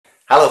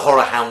Hello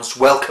horror hounds,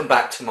 welcome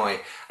back to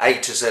my A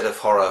to Z of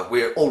horror.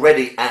 We're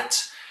already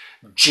at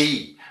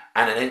G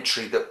and an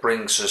entry that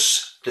brings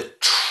us the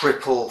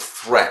triple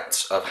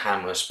threat of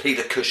hammers: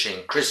 Peter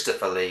Cushing,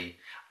 Christopher Lee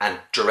and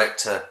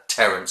director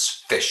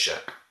Terence Fisher.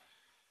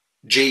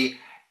 G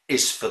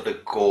is for the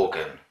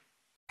Gorgon.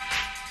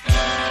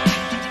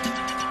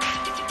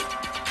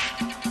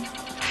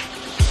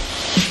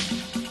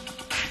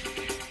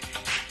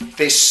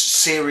 This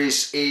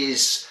series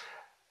is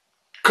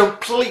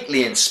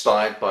completely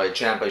inspired by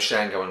Jambo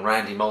Shango and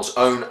Randy Moll's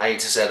own A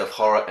to Z of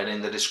horror, and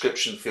in the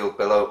description field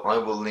below I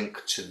will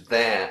link to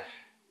their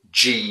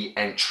G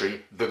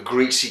entry, The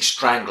Greasy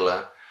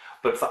Strangler.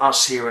 But for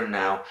us here and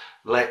now,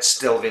 let's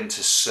delve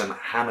into some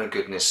hammer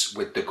goodness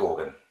with the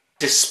Gorgon.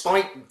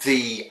 Despite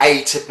the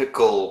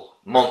atypical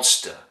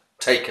monster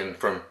taken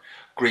from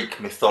Greek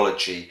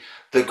mythology,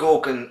 the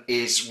Gorgon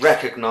is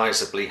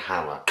recognisably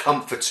hammer,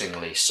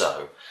 comfortingly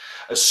so.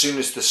 As soon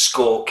as the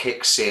score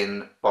kicks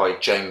in by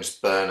James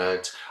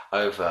Bernard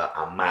over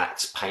a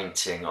matte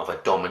painting of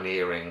a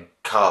domineering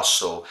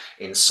castle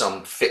in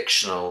some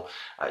fictional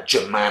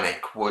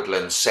Germanic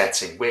woodland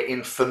setting, we're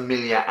in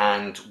familiar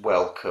and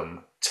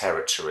welcome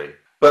territory.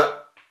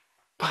 But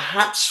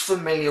perhaps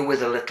familiar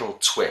with a little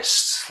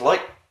twist,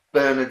 like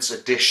Bernard's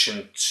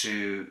addition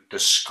to the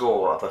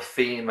score of a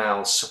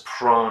female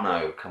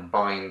soprano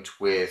combined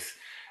with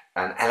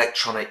an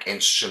electronic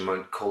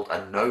instrument called a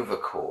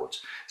novochord,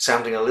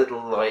 sounding a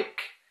little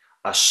like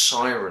a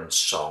siren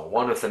song,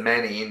 one of the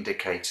many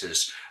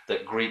indicators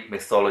that Greek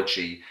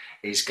mythology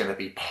is going to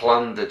be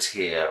plundered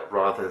here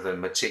rather than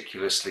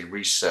meticulously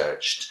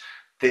researched.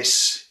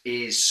 This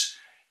is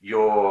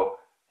your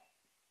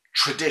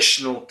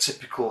traditional,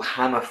 typical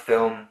hammer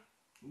film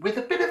with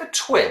a bit of a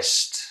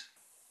twist.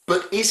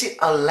 But is it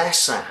a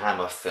lesser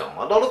hammer film?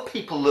 A lot of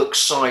people look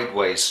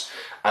sideways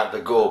at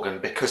the Gorgon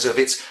because of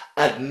its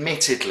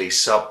admittedly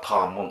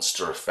subpar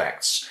monster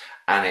effects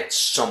and its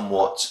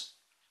somewhat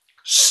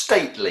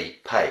stately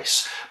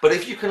pace. But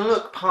if you can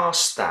look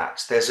past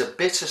that, there's a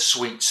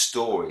bittersweet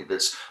story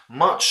that's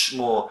much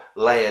more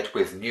layered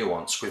with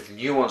nuance, with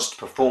nuanced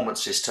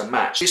performances to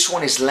match. This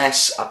one is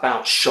less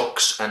about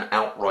shocks and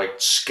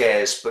outright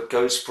scares, but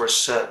goes for a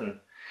certain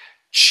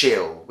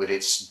chill with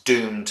its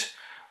doomed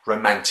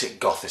romantic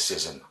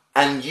gothicism.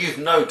 And you've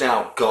no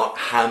doubt got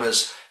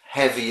Hammer's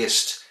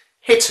heaviest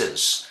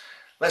hitters.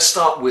 Let's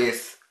start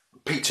with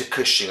Peter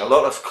Cushing. A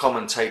lot of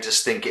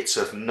commentators think it's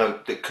of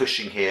note that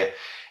Cushing here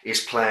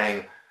is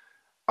playing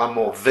a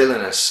more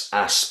villainous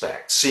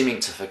aspect, seeming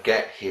to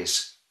forget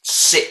his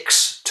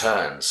 6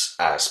 turns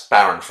as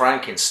Baron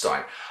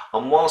Frankenstein.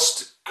 And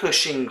whilst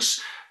Cushing's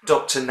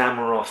Dr.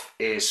 Namaroff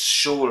is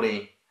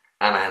surely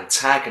an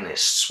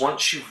antagonist,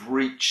 once you've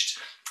reached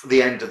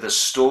the end of the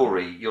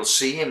story, you'll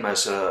see him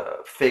as a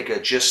figure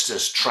just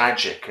as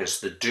tragic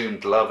as the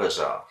doomed lovers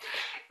are.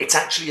 It's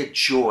actually a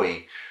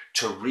joy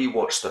to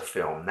rewatch the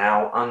film,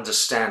 now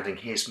understanding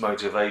his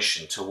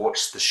motivation, to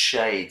watch the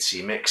shades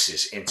he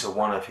mixes into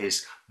one of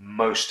his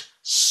most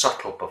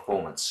subtle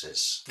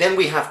performances. Then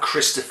we have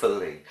Christopher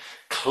Lee,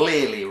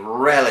 clearly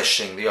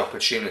relishing the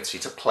opportunity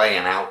to play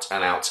an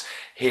out-and-out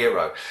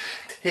hero.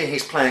 Here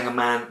he's playing a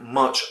man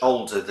much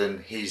older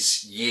than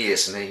his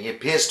years, and he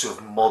appears to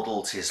have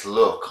modelled his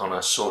look on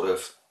a sort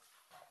of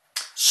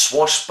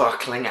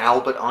swashbuckling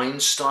Albert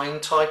Einstein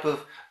type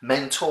of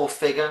mentor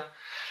figure.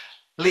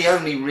 Lee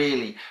only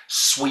really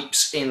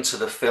sweeps into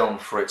the film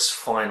for its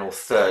final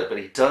third, but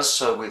he does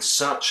so with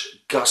such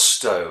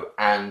gusto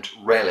and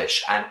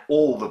relish and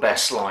all the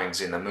best lines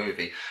in the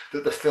movie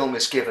that the film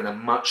is given a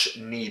much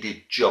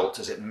needed jolt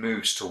as it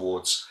moves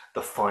towards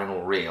the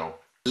final reel.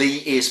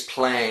 Lee is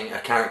playing a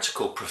character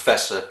called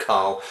Professor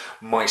Karl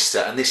Meister,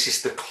 and this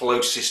is the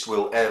closest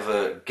we'll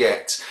ever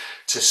get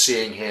to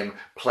seeing him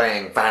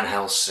playing Van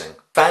Helsing.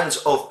 Fans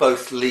of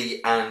both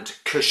Lee and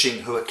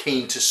Cushing who are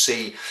keen to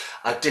see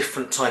a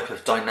different type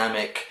of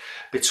dynamic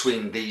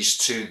between these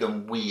two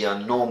than we are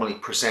normally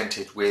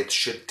presented with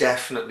should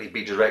definitely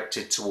be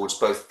directed towards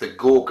both the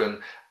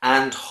Gorgon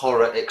and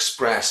Horror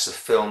Express, a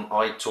film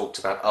I talked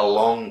about a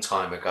long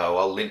time ago.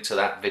 I'll link to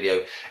that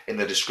video in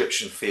the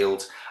description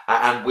field,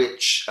 and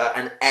which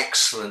an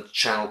excellent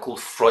channel called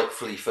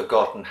Frightfully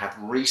Forgotten have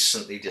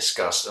recently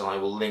discussed, and I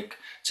will link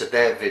to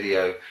their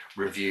video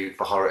review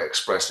for Horror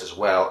Express as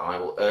well. I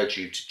will urge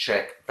you to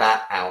check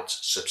that out,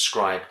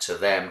 subscribe to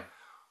them.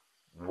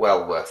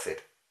 Well worth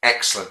it.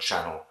 Excellent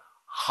channel.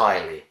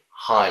 Highly,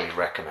 highly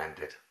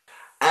recommended.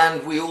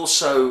 And we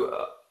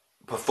also,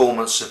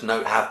 performance of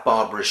note, have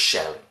Barbara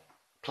Shelley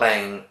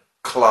playing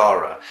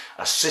Clara,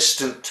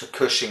 assistant to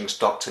Cushing's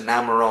Dr.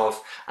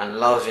 Namaroff and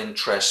love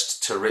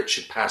interest to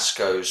Richard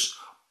Pascoe's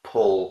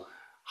Paul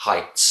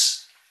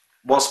Heitz.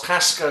 Whilst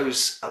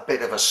Pascoe's a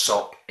bit of a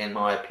sop in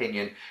my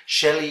opinion,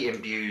 Shelley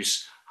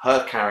imbues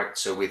her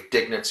character with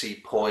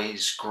dignity,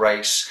 poise,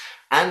 grace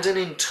and an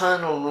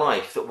internal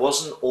life that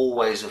wasn't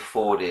always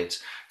afforded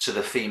to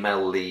the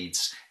female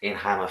leads in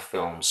Hammer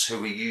films,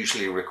 who were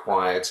usually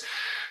required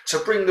to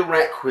bring the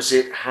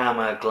requisite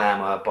Hammer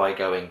glamour by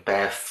going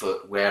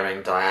barefoot,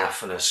 wearing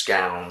diaphanous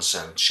gowns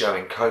and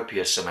showing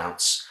copious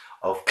amounts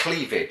of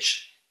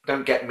cleavage.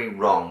 Don't get me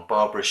wrong,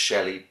 Barbara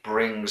Shelley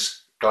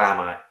brings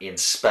glamour in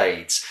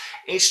spades.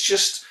 It's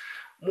just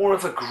more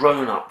of a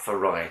grown-up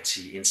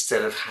variety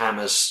instead of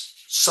Hammer's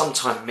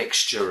sometime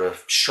mixture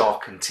of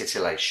shock and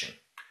titillation.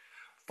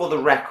 For the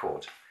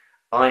record,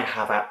 I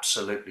have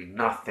absolutely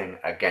nothing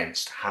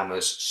against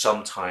Hammer's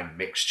sometime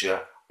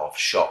mixture of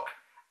shock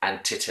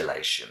and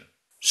titillation.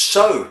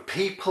 So,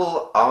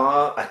 people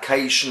are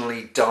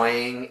occasionally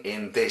dying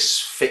in this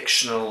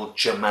fictional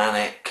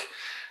Germanic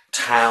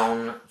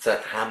town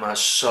that Hammer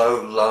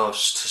so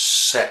loves to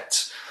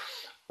set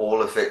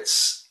all of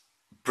its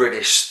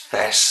British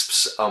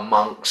thesps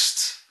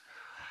amongst,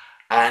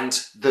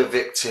 and the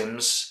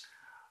victims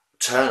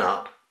turn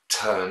up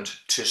turned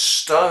to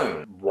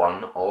stone.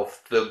 One of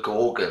the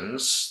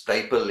Gorgons,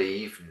 they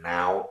believe,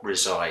 now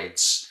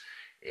resides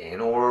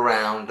in or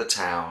around the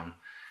town,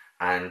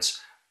 and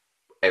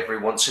every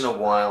once in a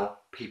while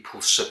people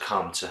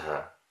succumb to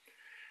her.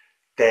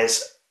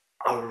 There's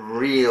a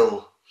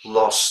real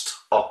lost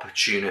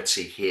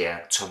opportunity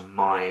here to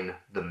mine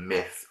the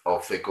myth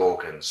of the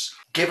Gorgons.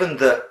 Given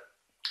that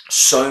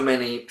so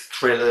many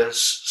thrillers,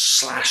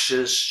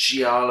 slashers,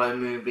 giallo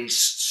movies,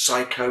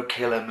 psycho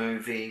killer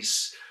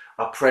movies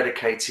are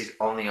predicated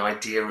on the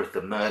idea of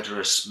the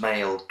murderous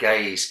male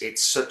gaze,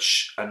 it's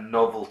such a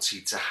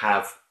novelty to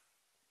have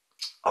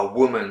a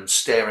woman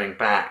staring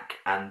back,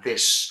 and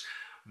this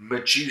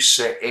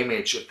Medusa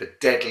image of the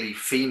deadly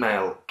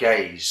female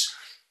gaze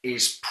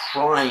is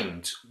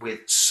primed with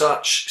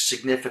such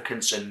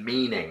significance and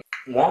meaning.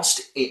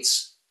 Whilst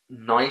it's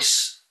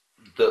nice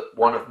that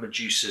one of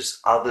Medusa's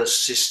other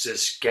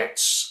sisters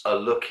gets a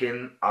look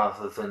in,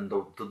 other than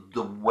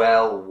the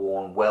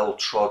well-worn,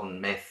 well-trodden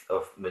myth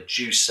of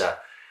Medusa,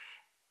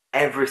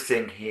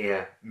 everything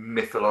here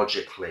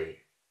mythologically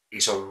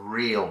is a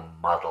real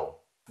muddle.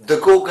 The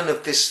Gorgon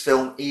of this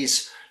film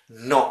is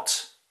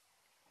not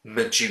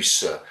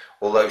Medusa,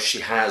 although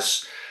she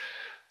has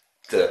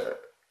the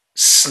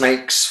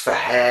snakes for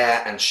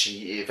hair, and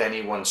if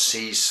anyone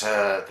sees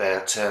her,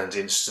 they're turned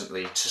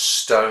instantly to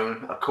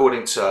stone.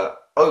 According to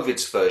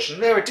Ovid's version,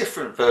 there are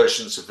different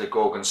versions of the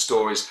Gorgon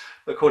stories.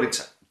 According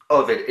to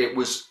Ovid, it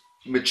was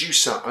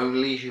Medusa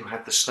only who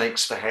had the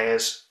snakes for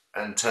hairs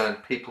and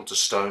turned people to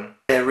stone.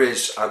 There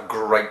is a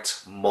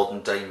great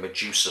modern day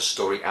Medusa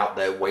story out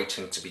there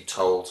waiting to be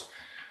told.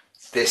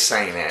 This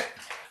ain't it.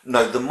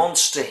 No, the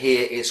monster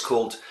here is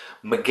called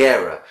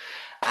Megara.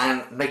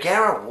 And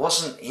Megara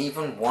wasn't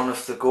even one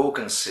of the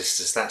Gorgon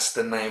sisters. That's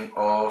the name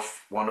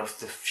of one of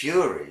the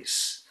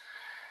Furies.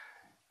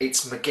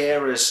 It's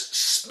Megara's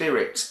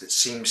spirit that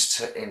seems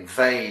to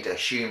invade a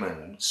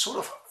human sort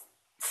of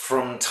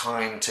from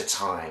time to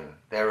time.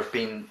 There have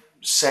been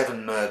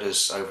 7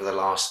 murders over the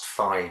last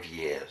 5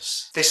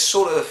 years. This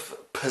sort of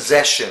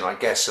possession, I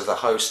guess, of the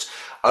host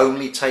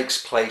only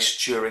takes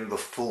place during the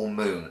full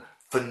moon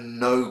for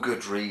no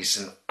good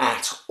reason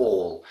at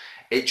all.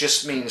 It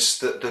just means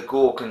that the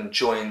Gorgon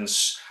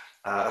joins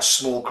a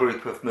small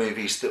group of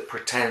movies that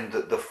pretend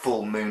that the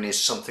full moon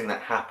is something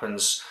that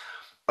happens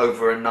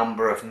over a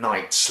number of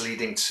nights,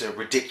 leading to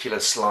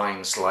ridiculous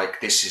lines like,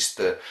 "This is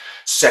the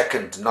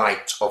second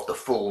night of the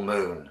full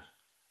moon."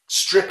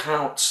 Strip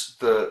out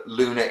the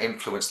lunar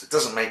influence that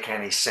doesn't make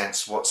any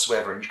sense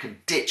whatsoever, and you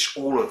can ditch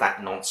all of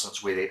that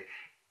nonsense with it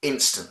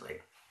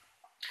instantly.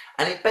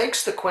 And it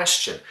begs the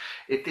question,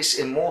 if this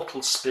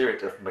immortal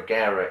spirit of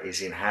Megara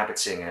is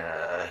inhabiting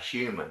a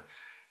human,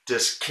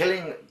 does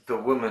killing the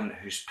woman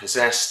who's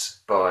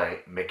possessed by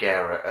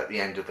Megara at the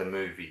end of the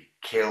movie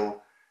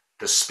kill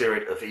the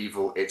spirit of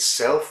evil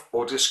itself,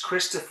 or does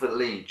Christopher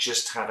Lee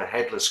just have a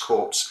headless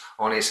corpse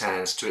on his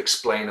hands to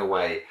explain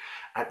away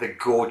at the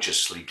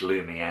gorgeously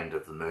gloomy end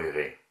of the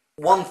movie?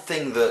 One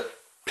thing that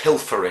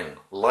pilfering,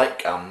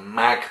 like a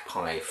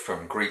magpie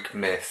from Greek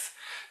myth,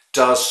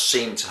 does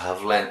seem to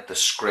have lent the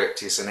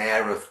script is an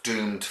air of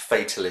doomed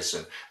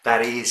fatalism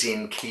that is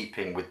in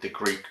keeping with the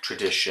Greek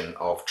tradition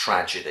of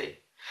tragedy.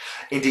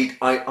 Indeed,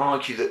 I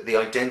argue that the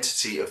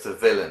identity of the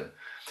villain,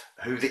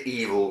 who the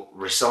evil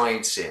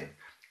resides in,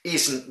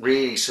 isn't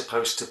really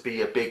supposed to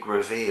be a big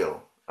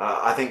reveal.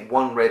 I think,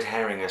 one red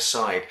herring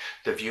aside,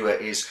 the viewer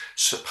is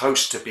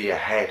supposed to be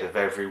ahead of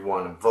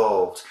everyone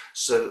involved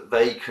so that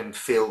they can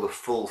feel the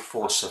full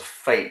force of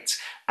fate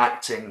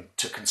acting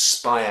to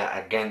conspire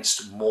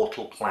against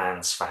mortal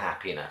plans for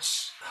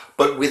happiness.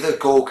 But with a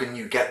Gorgon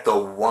you get the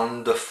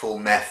wonderful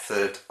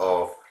method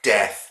of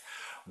death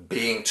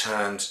being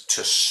turned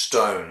to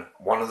stone.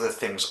 One of the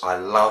things I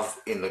love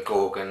in the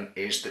Gorgon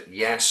is that,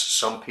 yes,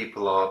 some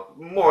people are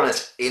more or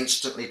less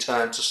instantly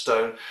turned to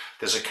stone.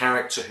 There's a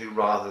character who,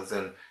 rather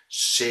than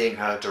seeing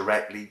her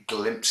directly,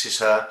 glimpses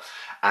her,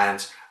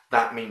 and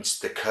that means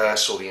the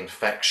curse or the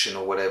infection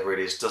or whatever it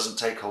is doesn't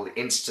take hold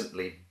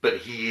instantly, but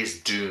he is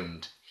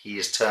doomed. He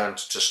is turned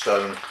to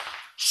stone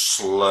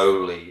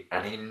slowly,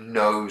 and he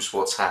knows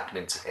what's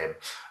happening to him.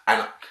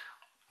 And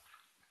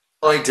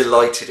I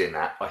delighted in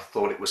that. I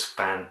thought it was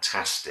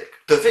fantastic.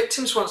 The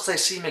victims, once they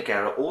see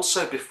Megara,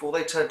 also, before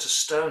they turn to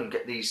stone,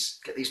 get these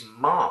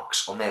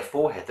marks on their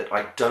forehead that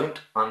I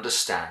don't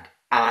understand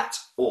at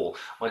all.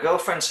 My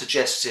girlfriend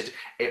suggested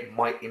it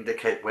might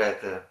indicate where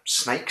the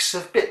snakes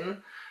have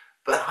bitten,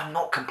 but I'm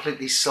not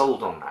completely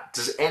sold on that.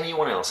 Does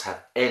anyone else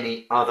have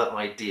any other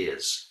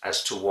ideas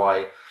as to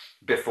why,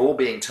 before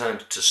being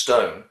turned to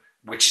stone,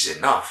 which is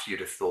enough, you'd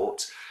have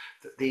thought,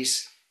 that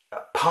these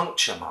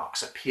puncture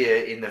marks appear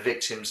in the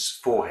victims'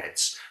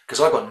 foreheads? Because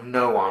I got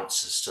no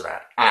answers to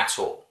that at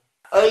all.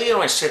 Earlier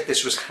I said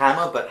this was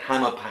Hammer, but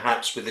Hammer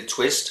perhaps with a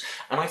twist,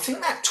 and I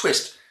think that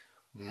twist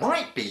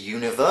might be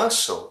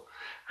Universal.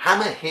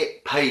 Hammer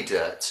hit pay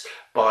dirt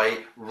by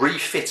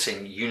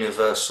refitting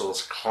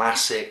Universal's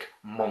classic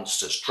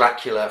monsters,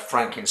 Dracula,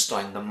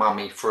 Frankenstein, the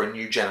Mummy, for a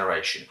new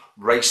generation.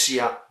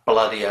 Racier,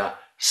 bloodier,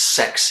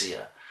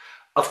 sexier.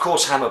 Of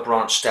course, Hammer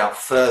branched out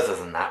further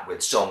than that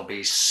with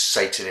zombies,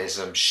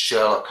 Satanism,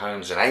 Sherlock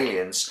Holmes and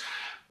aliens.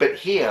 But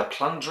here,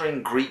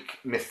 plundering Greek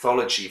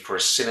mythology for a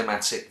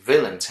cinematic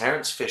villain,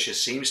 Terence Fisher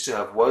seems to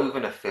have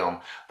woven a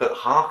film that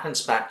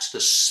harkens back to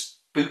the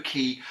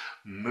spooky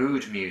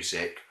mood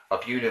music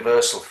of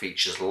Universal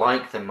features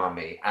like The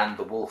Mummy and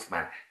The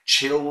Wolfman.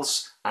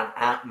 Chills and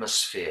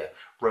atmosphere,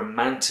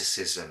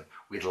 romanticism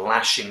with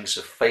lashings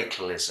of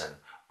fatalism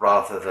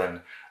rather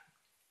than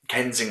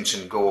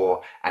Kensington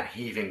gore and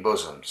heaving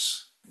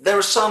bosoms. There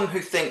are some who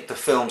think the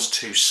film's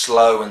too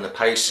slow and the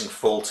pacing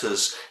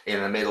falters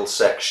in the middle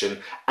section,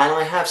 and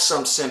I have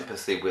some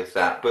sympathy with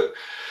that, but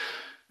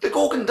the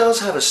Gorgon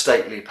does have a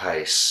stately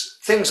pace.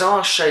 Things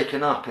are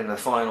shaken up in the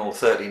final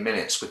 30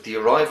 minutes with the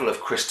arrival of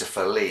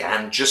Christopher Lee,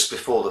 and just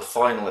before the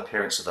final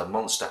appearance of the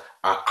monster,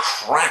 a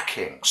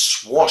cracking,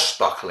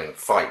 swashbuckling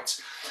fight.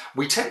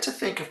 We tend to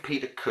think of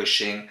Peter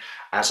Cushing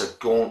as a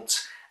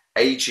gaunt,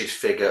 aged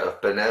figure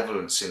of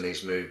benevolence in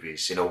these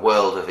movies, in a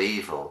world of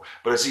evil,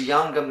 but as a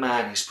younger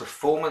man his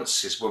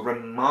performances were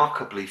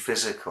remarkably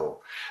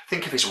physical.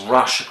 Think of his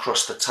rush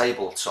across the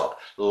tabletop,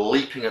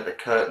 leaping at the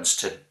curtains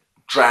to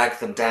drag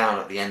them down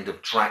at the end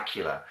of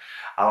Dracula,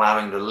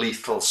 allowing the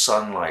lethal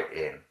sunlight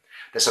in.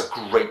 There's a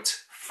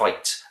great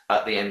fight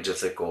at the end of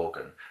the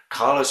Gorgon.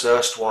 Carla's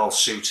erstwhile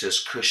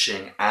suitors,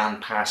 Cushing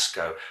and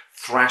Pascoe,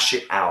 thrash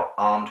it out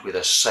armed with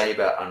a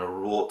sabre and a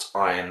wrought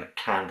iron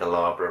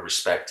candelabra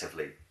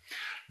respectively.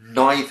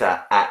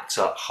 Neither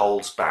actor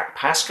holds back.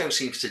 Pascoe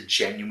seems to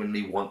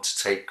genuinely want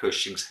to take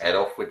Cushing's head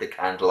off with the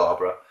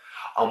candelabra,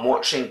 and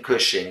watching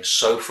Cushing,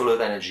 so full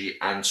of energy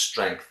and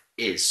strength,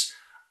 is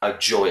a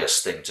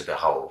joyous thing to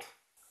behold.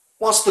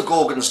 Whilst the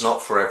Gorgon's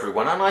not for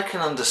everyone, and I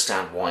can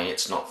understand why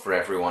it's not for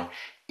everyone,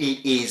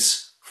 it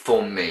is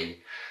for me.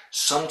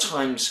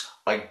 Sometimes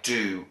I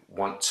do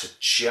want to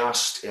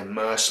just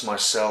immerse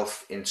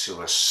myself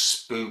into a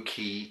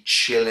spooky,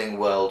 chilling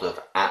world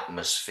of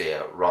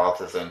atmosphere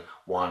rather than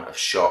one of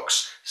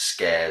shocks,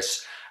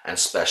 scares and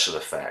special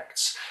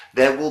effects.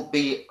 There will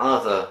be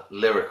other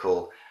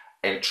lyrical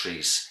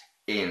entries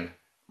in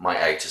my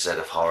A to Z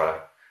of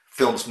horror,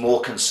 films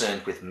more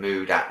concerned with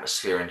mood,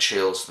 atmosphere and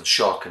chills than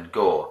shock and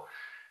gore.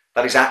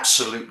 That is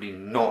absolutely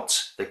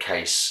not the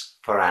case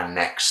for our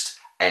next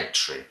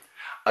entry.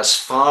 As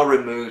far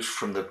removed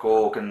from the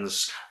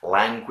Gorgon's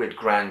languid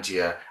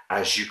grandeur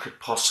as you could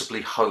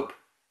possibly hope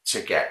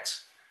to get.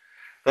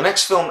 The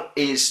next film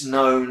is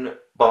known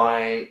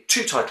by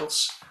two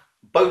titles.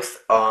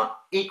 Both are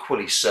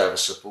equally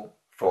serviceable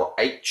for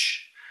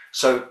H,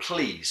 so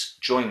please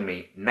join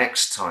me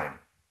next time,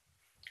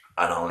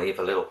 and I'll leave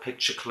a little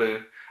picture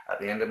clue at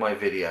the end of my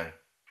video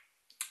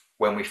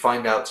when we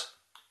find out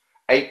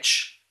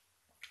H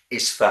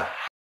is for